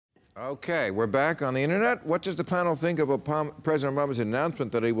Okay, we're back on the internet. What does the panel think of President Obama's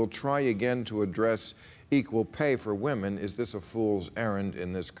announcement that he will try again to address equal pay for women? Is this a fool's errand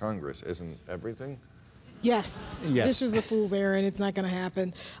in this Congress? Isn't everything? Yes. This is a fool's errand. It's not going to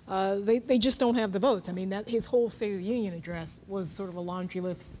happen. They just don't have the votes. I mean, his whole State of the Union address was sort of a laundry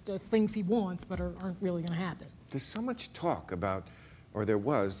list of things he wants but aren't really going to happen. There's so much talk about, or there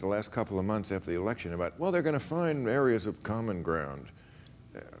was the last couple of months after the election, about, well, they're going to find areas of common ground.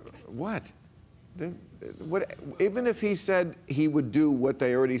 What? Even if he said he would do what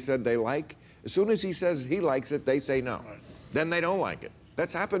they already said they like, as soon as he says he likes it, they say no. Right. Then they don't like it.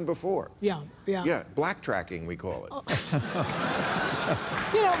 That's happened before. Yeah. Yeah, black tracking, we call it.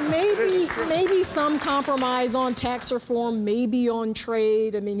 You know, maybe some compromise on tax reform, maybe on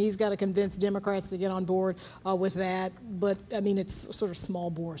trade. I mean, he's got to convince Democrats to get on board with that. But, I mean, it's sort of small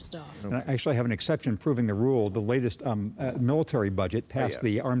bore stuff. Okay. I actually have an exception proving the rule. The latest military budget passed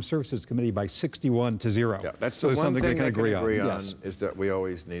the Armed Services Committee by 61-0. Yeah, that's the one thing they can agree on, is that we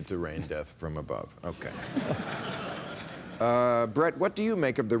always need to rain death from above. Okay. Bret, what do you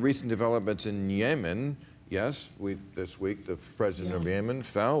make of the recent developments in Yemen? Yes, this week the president of Yemen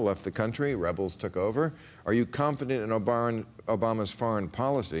fell, left the country, rebels took over. Are you confident in Obama's foreign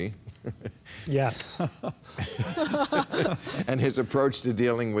policy? Yes. And his approach to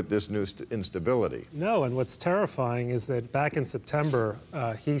dealing with this new instability? No, and what's terrifying is that back in September,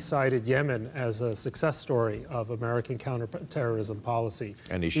 he cited Yemen as a success story of American counterterrorism policy.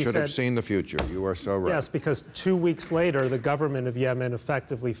 And he should have seen the future. You are so right. Yes, because 2 weeks later, the government of Yemen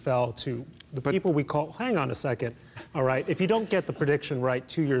effectively fell to the people we call, hang on a second, all right, if you don't get the prediction right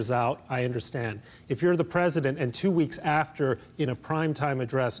 2 years out, I understand. If you're the president and 2 weeks after, in a primetime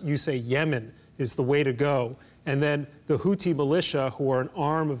address, you say Yemen is the way to go, and then the Houthi militia, who are an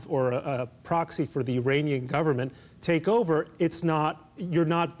arm of, or a proxy for the Iranian government, take over, you're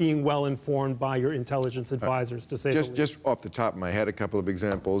not being well informed by your intelligence advisors, to say the least. Just off the top of my head, a couple of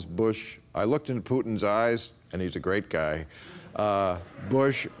examples. Bush, I looked into Putin's eyes, and he's a great guy.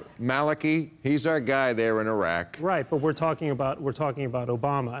 Bush, Maliki, he's our guy there in Iraq. Right, but we're talking about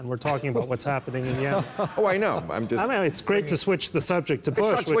Obama, and we're talking about what's happening in Yemen. Oh, I know. I mean, it's great to switch the subject to Bush.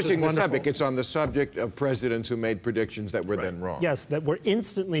 It's not switching the subject. It's on the subject of presidents who made predictions that were then wrong. Yes, that were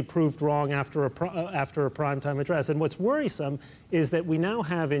instantly proved wrong after a primetime address. And what's worrisome is that we now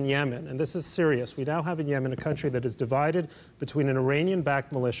have in Yemen, and this is serious, we now have in Yemen a country that is divided between an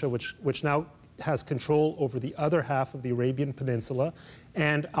Iranian-backed militia, which now has control over the other half of the Arabian Peninsula,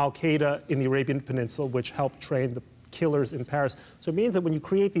 and Al-Qaeda in the Arabian Peninsula, which helped train the killers in Paris. So it means that when you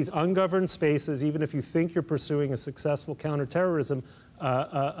create these ungoverned spaces, even if you think you're pursuing a successful counterterrorism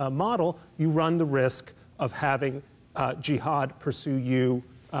model, you run the risk of having jihad pursue you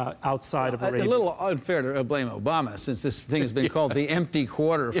outside of Arabia. A little unfair to blame Obama, since this thing has been called the empty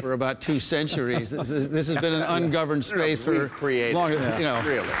quarter for about 2 centuries. This has been an ungoverned space for longer than, you know.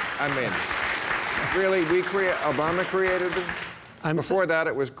 Really, I mean, really, Obama created them? Before that,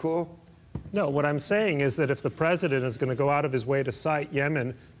 it was cool? No, what I'm saying is that if the president is going to go out of his way to cite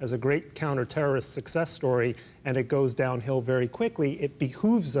Yemen as a great counter-terrorist success story, and it goes downhill very quickly, it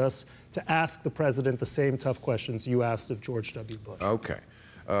behooves us to ask the president the same tough questions you asked of George W. Bush. Okay.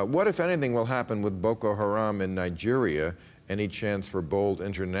 What, if anything, will happen with Boko Haram in Nigeria? Any chance for bold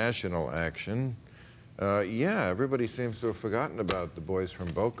international action? Yeah, everybody seems to have forgotten about the boys from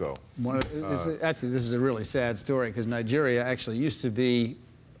Boko. Actually, this is a really sad story, because Nigeria actually used to be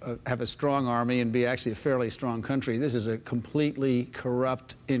have a strong army and be actually a fairly strong country. This is a completely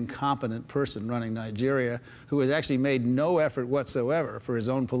corrupt, incompetent person running Nigeria, who has actually made no effort whatsoever, for his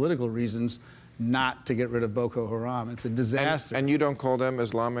own political reasons, not to get rid of Boko Haram. It's a disaster. And you don't call them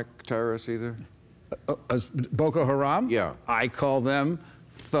Islamic terrorists either? Boko Haram? Yeah. I call them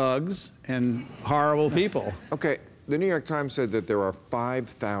thugs and horrible people. Okay, the New York Times said that there are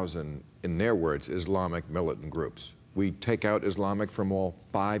 5,000, in their words, Islamic militant groups. We take out Islamic from all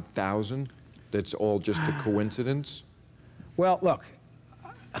 5,000? That's all just a coincidence? Well, look,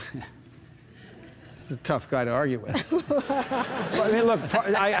 this is a tough guy to argue with. I mean, look,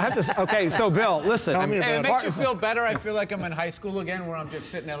 I have to say, okay, so Bill, listen. Hey, it makes you feel better. I feel like I'm in high school again, where I'm just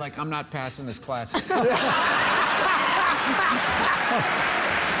sitting there like, I'm not passing this class.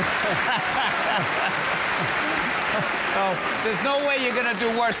 So there's no way you're going to do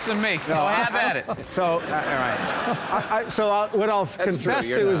worse than me. So have at it. So, all right. What I'll confess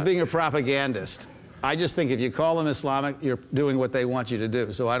to is being a propagandist. I just think if you call them Islamic, you're doing what they want you to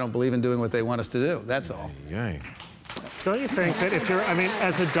do. So I don't believe in doing what they want us to do. That's all. Yay. Don't you think that if you're, I mean,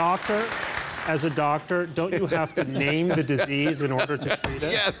 as a doctor, as a doctor, don't you have to name the disease in order to treat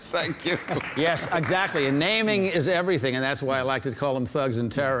it? Yes, thank you. Yes, exactly. And naming is everything, and that's why I like to call them thugs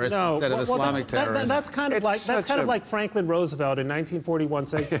and terrorists instead of Islamic terrorists. That's kind of like Franklin Roosevelt in 1941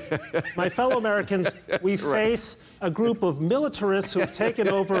 saying, "My fellow Americans, we face a group of militarists who have taken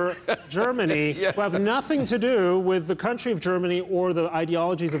over Germany, who have nothing to do with the country of Germany or the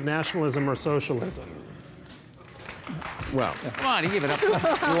ideologies of nationalism or socialism." Well, Come on, you give it up.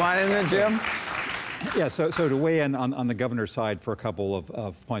 You want in there, Jim? Yeah, so to weigh in on the governor's side for a couple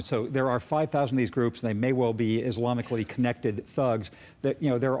of points. So there are 5,000 of these groups, and they may well be Islamically connected thugs. That, you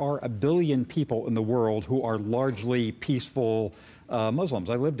know, there are 1 billion people in the world who are largely peaceful Muslims.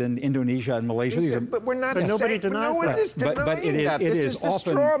 I lived in Indonesia and Malaysia. But we're not But nobody saying, denies no one that. is denying But it is- that. it This is is the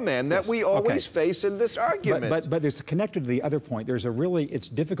often- straw man that Yes. we always Okay. face in this argument. But it's connected to the other point. There's a really, it's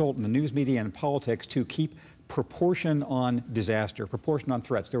difficult in the news media and politics to keep proportion on disaster, proportion on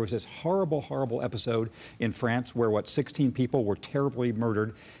threats. There was this horrible, horrible episode in France where, 16 people were terribly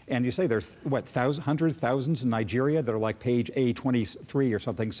murdered. And you say there's, hundreds, thousands in Nigeria that are like page A23 or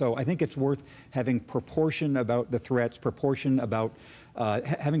something. So I think it's worth having proportion about the threats, proportion about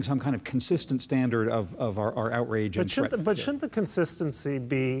having some kind of consistent standard of our outrage and threat. But shouldn't the consistency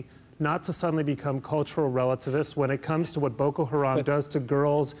be not to suddenly become cultural relativists when it comes to what Boko Haram does to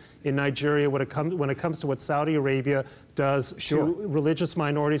girls in Nigeria, when it comes to what Saudi Arabia does to religious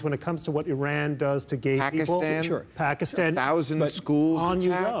minorities, when it comes to what Iran does to gay people? Pakistan. 1,000 schools on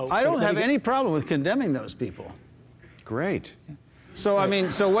you go. I don't have any problem with condemning those people. Great. So, I mean,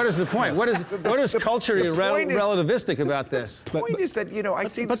 so what is the point? What is culturally relativistic about this? The point is that, you know, I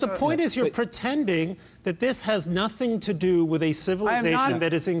see But this the point is you're pretending that this has nothing to do with a civilization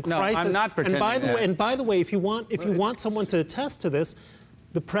that is in crisis. No, I'm not pretending and by the way, if you want someone to attest to this,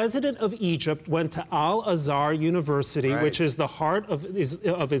 the president of Egypt went to Al-Azhar University, which is the heart of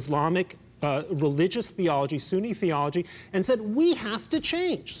Islamic religious theology, Sunni theology, and said, we have to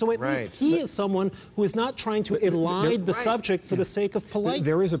change. So at least he is someone who is not trying to elide the subject for the sake of politeness.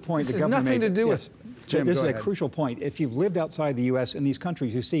 There is a point This the governor has nothing made. to do with... Jim, this is go a ahead. crucial point. If you've lived outside the U.S. in these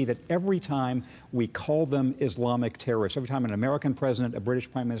countries, you see that every time we call them Islamic terrorists, every time an American president, a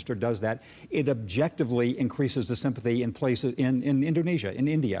British prime minister does that, it objectively increases the sympathy in places in Indonesia, in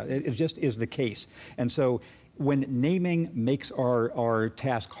India. It just is the case. And so when naming makes our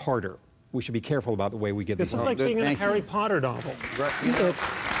task harder, we should be careful about the way we get This is like being in a Harry Potter novel. Right.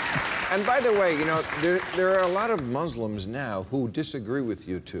 And by the way, you know, there are a lot of Muslims now who disagree with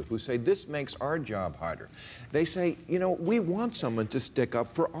you two, who say this makes our job harder. They say, you know, we want someone to stick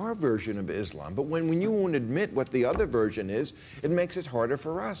up for our version of Islam, but when you won't admit what the other version is, it makes it harder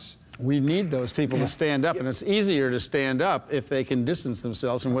for us. We need those people to stand up, and it's easier to stand up if they can distance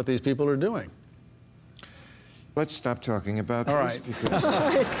themselves from what these people are doing. Let's stop talking about All this. right. Because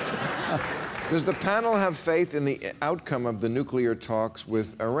does the panel have faith in the outcome of the nuclear talks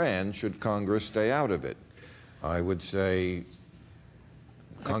with Iran should Congress stay out of it? I would say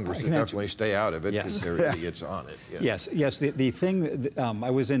Congress should definitely stay out of it because they're idiots on it. Yeah. Yes. The thing, I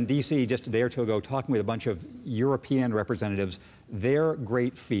was in D.C. just a day or two ago talking with a bunch of European representatives. Their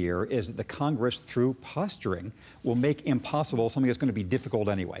great fear is that the Congress, through posturing, will make impossible something that's going to be difficult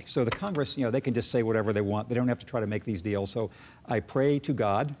anyway. So the Congress, you know, they can just say whatever they want. They don't have to try to make these deals. So I pray to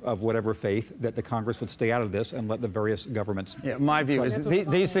God, of whatever faith, that the Congress would stay out of this and let the various governments... Yeah, my view is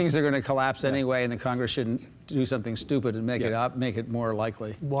these things are going to collapse anyway, and the Congress shouldn't do something stupid and make it more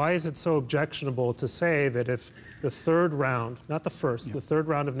likely. Why is it so objectionable to say that if the third round, not the first, the third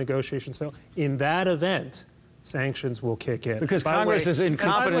round of negotiations fail, in that event, sanctions will kick in? Because Congress is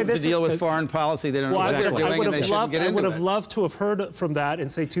incompetent to deal with foreign policy. They don't know what they're doing, and they shouldn't get into it. I would have loved to have heard from that in,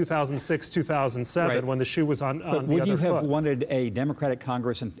 say, 2006, 2007, when the shoe was on the other foot. Would you have wanted a Democratic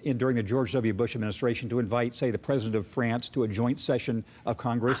Congress during the George W. Bush administration to invite, say, the President of France to a joint session of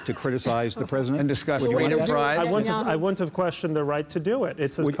Congress to criticize the President? And discuss freedom of pride? I wouldn't have questioned their right to do it.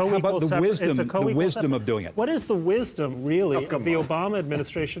 It's a co-equal... How about the wisdom of doing it? What is the wisdom, really, of the Obama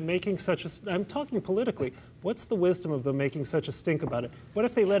administration making such a... I'm talking politically. What's the wisdom of them making such a stink about it? What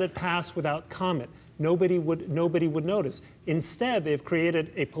if they let it pass without comment? Nobody would notice. Instead, they've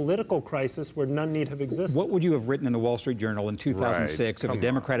created a political crisis where none need have existed. What would you have written in the Wall Street Journal in 2006 if a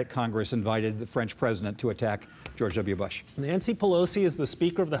Democratic Congress invited the French president to attack George W. Bush? Nancy Pelosi, as the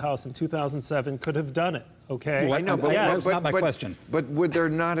Speaker of the House in 2007, could have done it. Okay. Well, I know, but that's not my question. But would there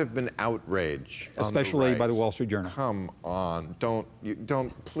not have been outrage, especially by the Wall Street Journal? Come on,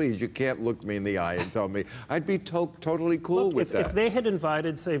 please. You can't look me in the eye and tell me. I'd be totally cool with that. If they had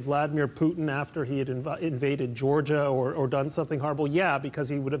invited, say, Vladimir Putin after he had invaded Georgia or done something horrible, yeah, because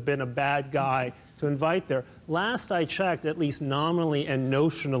he would have been a bad guy to invite there. Last I checked, at least nominally and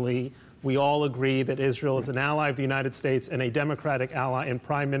notionally, We all agree that Israel is an ally of the United States and a democratic ally, and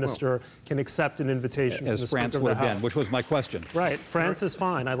Prime Minister can accept an invitation from the Speaker of the House. As France would have been, which was my question. Right. France is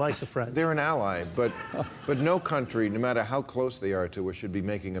fine. I like the French. They're an ally, but no country, no matter how close they are to us, should be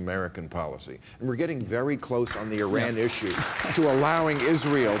making American policy. And we're getting very close on the Iran issue to allowing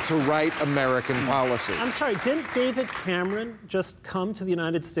Israel to write American policy. I'm sorry, didn't David Cameron just come to the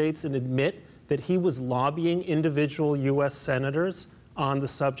United States and admit that he was lobbying individual U.S. senators on the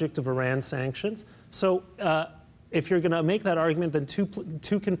subject of Iran sanctions? So if you're going to make that argument, then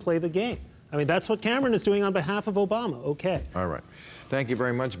two can play the game. I mean, that's what Cameron is doing on behalf of Obama. Okay. All right. Thank you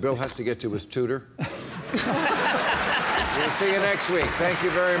very much. Bill has to get to his tutor. We'll see you next week. Thank you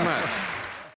very much.